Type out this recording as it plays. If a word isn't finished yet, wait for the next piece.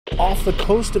Off the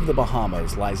coast of the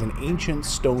Bahamas lies an ancient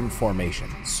stone formation,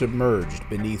 submerged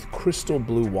beneath crystal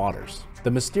blue waters. The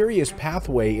mysterious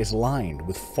pathway is lined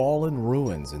with fallen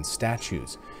ruins and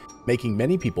statues, making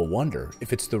many people wonder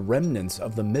if it's the remnants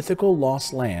of the mythical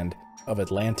lost land of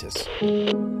Atlantis.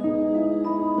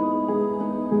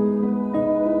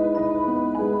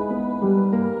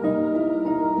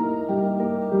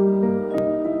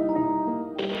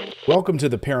 Welcome to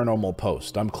the Paranormal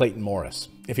Post. I'm Clayton Morris.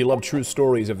 If you love true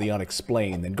stories of the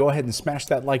unexplained, then go ahead and smash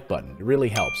that like button. It really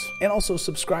helps. And also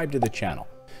subscribe to the channel.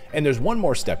 And there's one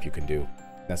more step you can do.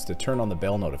 That's to turn on the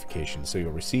bell notification so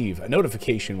you'll receive a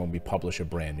notification when we publish a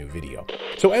brand new video.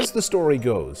 So as the story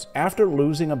goes, after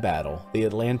losing a battle, the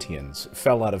Atlanteans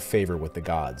fell out of favor with the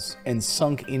gods and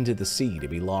sunk into the sea to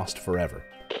be lost forever.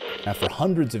 Now, for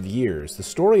hundreds of years, the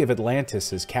story of Atlantis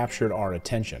has captured our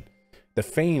attention. The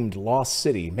famed lost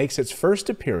city makes its first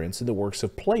appearance in the works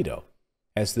of Plato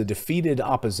as the defeated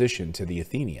opposition to the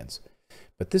Athenians.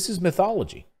 But this is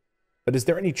mythology. But is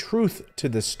there any truth to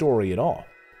this story at all?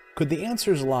 Could the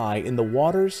answers lie in the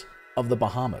waters of the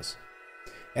Bahamas?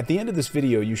 At the end of this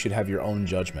video, you should have your own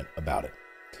judgment about it.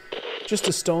 Just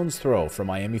a stone's throw from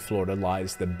Miami, Florida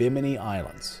lies the Bimini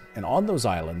Islands, and on those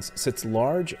islands sits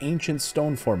large ancient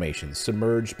stone formations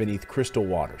submerged beneath crystal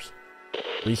waters.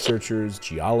 Researchers,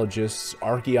 geologists,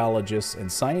 archaeologists,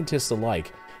 and scientists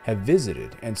alike have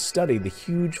visited and studied the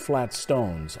huge flat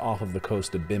stones off of the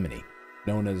coast of Bimini,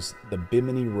 known as the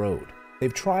Bimini Road.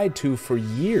 They've tried to, for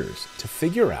years, to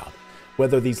figure out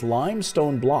whether these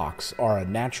limestone blocks are a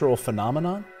natural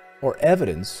phenomenon or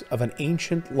evidence of an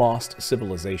ancient lost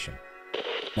civilization.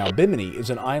 Now, Bimini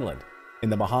is an island in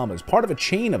the Bahamas, part of a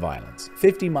chain of islands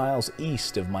 50 miles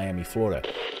east of Miami, Florida.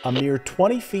 A mere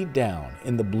 20 feet down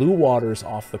in the blue waters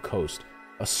off the coast,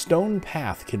 a stone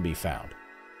path can be found.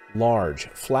 Large,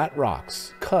 flat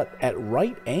rocks cut at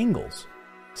right angles,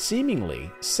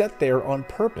 seemingly set there on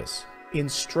purpose in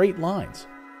straight lines.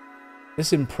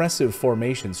 This impressive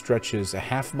formation stretches a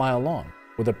half-mile long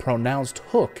with a pronounced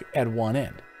hook at one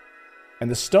end,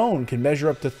 and the stone can measure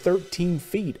up to 13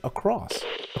 feet across.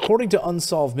 According to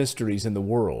Unsolved Mysteries in the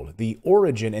World, the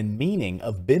origin and meaning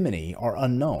of Bimini are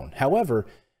unknown. However,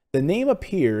 the name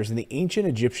appears in the ancient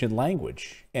Egyptian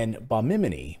language, and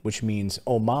Bimini, which means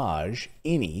homage,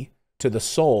 ini, to the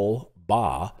soul,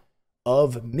 Ba,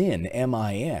 of Min,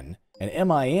 M-I-N, and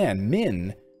M-I-N,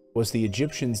 Min, was the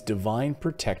Egyptians' divine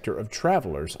protector of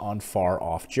travelers on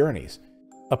far-off journeys,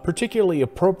 a particularly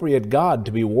appropriate god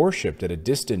to be worshipped at a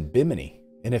distant Bimini,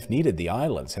 and if needed, the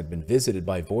islands had been visited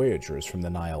by voyagers from the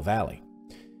Nile Valley.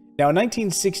 Now, in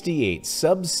 1968,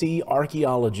 subsea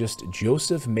archaeologist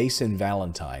Joseph Mason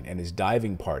Valentine and his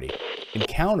diving party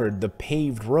encountered the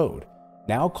paved road,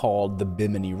 now called the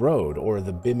Bimini Road or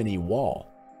the Bimini Wall.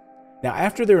 Now,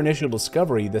 after their initial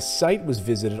discovery, the site was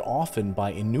visited often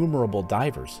by innumerable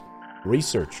divers,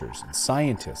 researchers, and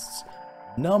scientists.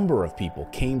 A number of people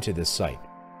came to this site,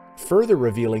 further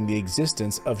revealing the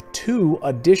existence of two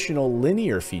additional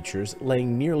linear features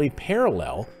laying nearly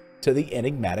parallel to the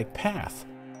enigmatic path,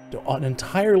 to an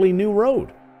entirely new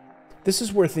road. This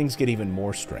is where things get even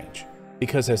more strange,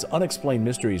 because as Unexplained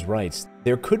Mysteries writes,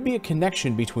 there could be a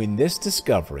connection between this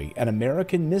discovery and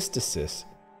American mysticist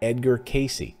Edgar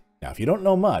Cayce. Now, if you don't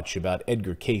know much about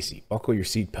Edgar Cayce, buckle your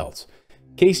seatbelts.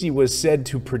 Cayce was said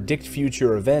to predict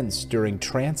future events during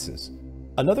trances.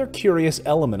 Another curious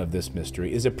element of this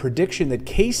mystery is a prediction that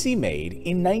Cayce made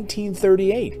in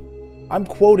 1938. I'm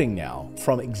quoting now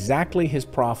from exactly his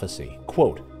prophecy.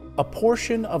 Quote, "A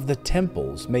portion of the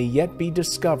temples may yet be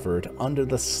discovered under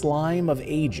the slime of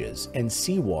ages and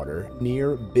seawater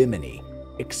near Bimini,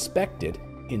 expected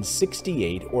in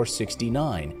 68 or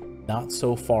 69, not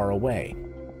so far away."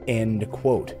 End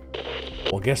quote.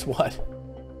 Well, guess what?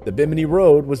 The Bimini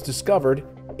Road was discovered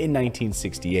in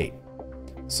 1968.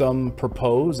 Some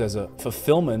propose as a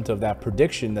fulfillment of that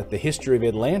prediction that the history of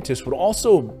Atlantis would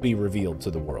also be revealed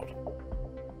to the world.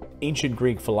 Ancient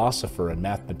Greek philosopher and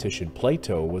mathematician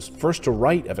Plato was first to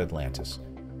write of Atlantis.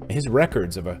 His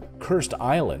records of a cursed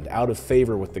island out of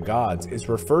favor with the gods is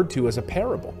referred to as a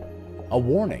parable, a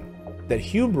warning that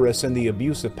hubris and the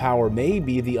abuse of power may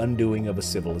be the undoing of a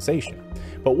civilization.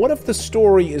 But what if the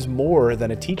story is more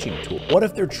than a teaching tool? What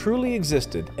if there truly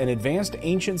existed an advanced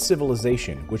ancient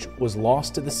civilization which was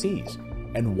lost to the seas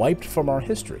and wiped from our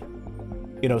history?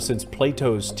 You know, since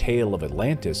Plato's tale of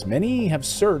Atlantis, many have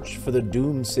searched for the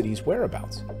doomed city's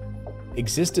whereabouts.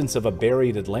 Existence of a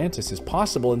buried Atlantis is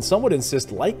possible, and some would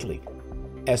insist likely,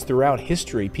 as throughout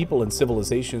history, people and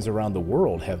civilizations around the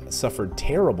world have suffered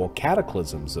terrible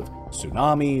cataclysms of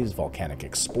tsunamis, volcanic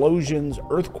explosions,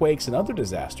 earthquakes, and other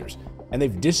disasters. and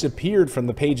they've disappeared from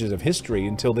the pages of history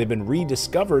until they've been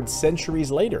rediscovered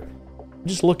centuries later.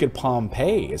 Just look at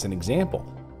Pompeii as an example,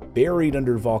 buried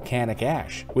under volcanic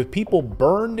ash, with people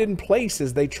burned in place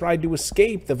as they tried to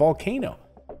escape the volcano.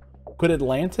 Could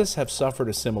Atlantis have suffered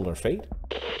a similar fate?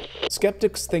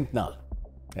 Skeptics think not,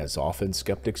 as often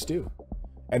skeptics do.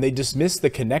 And they dismiss the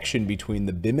connection between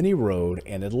the Bimini Road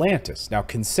and Atlantis. Now,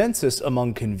 consensus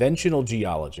among conventional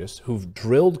geologists who've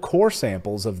drilled core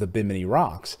samples of the Bimini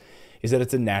rocks is that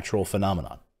it's a natural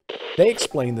phenomenon. They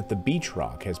explain that the beach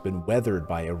rock has been weathered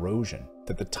by erosion,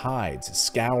 that the tides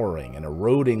scouring and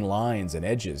eroding lines and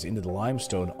edges into the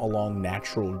limestone along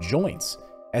natural joints,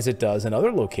 as it does in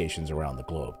other locations around the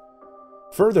globe.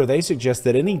 Further, they suggest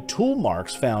that any tool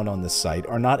marks found on the site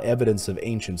are not evidence of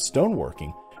ancient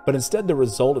stoneworking, but instead the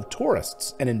result of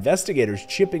tourists and investigators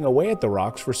chipping away at the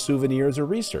rocks for souvenirs or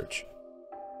research.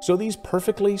 So these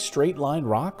perfectly straight-line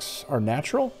rocks are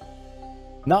natural?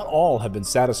 Not all have been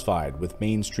satisfied with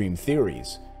mainstream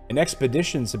theories, and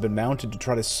expeditions have been mounted to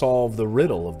try to solve the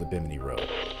riddle of the Bimini Road.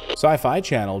 Sci-Fi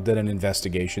Channel did an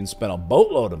investigation, spent a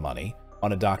boatload of money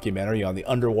on a documentary on the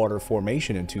underwater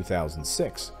formation in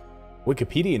 2006.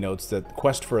 Wikipedia notes that the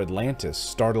Quest for Atlantis,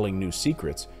 Startling New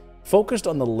Secrets, focused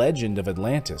on the legend of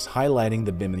Atlantis, highlighting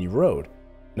the Bimini Road.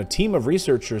 And a team of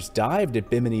researchers dived at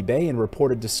Bimini Bay and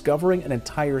reported discovering an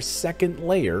entire second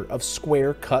layer of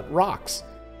square-cut rocks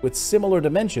with similar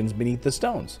dimensions beneath the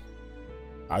stones.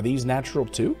 Are these natural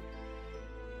too?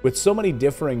 With so many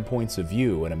differing points of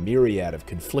view and a myriad of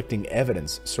conflicting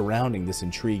evidence surrounding this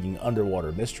intriguing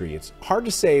underwater mystery, it's hard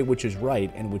to say which is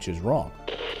right and which is wrong.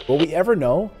 Will we ever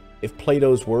know if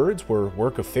Plato's words were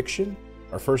work of fiction,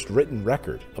 or first written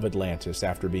record of Atlantis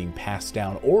after being passed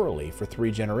down orally for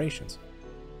 3 generations?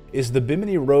 Is the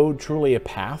Bimini Road truly a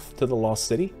path to the lost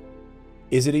city?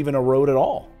 Is it even a road at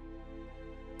all?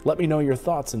 Let me know your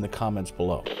thoughts in the comments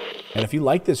below. And if you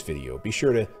like this video, be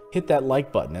sure to hit that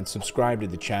like button and subscribe to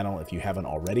the channel if you haven't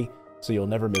already, so you'll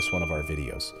never miss one of our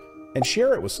videos. And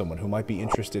share it with someone who might be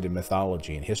interested in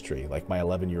mythology and history, like my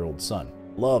 11-year-old son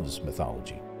loves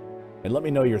mythology. And let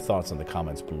me know your thoughts in the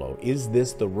comments below. Is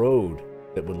this the road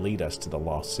that would lead us to the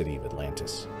lost city of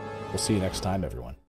Atlantis? We'll see you next time, everyone.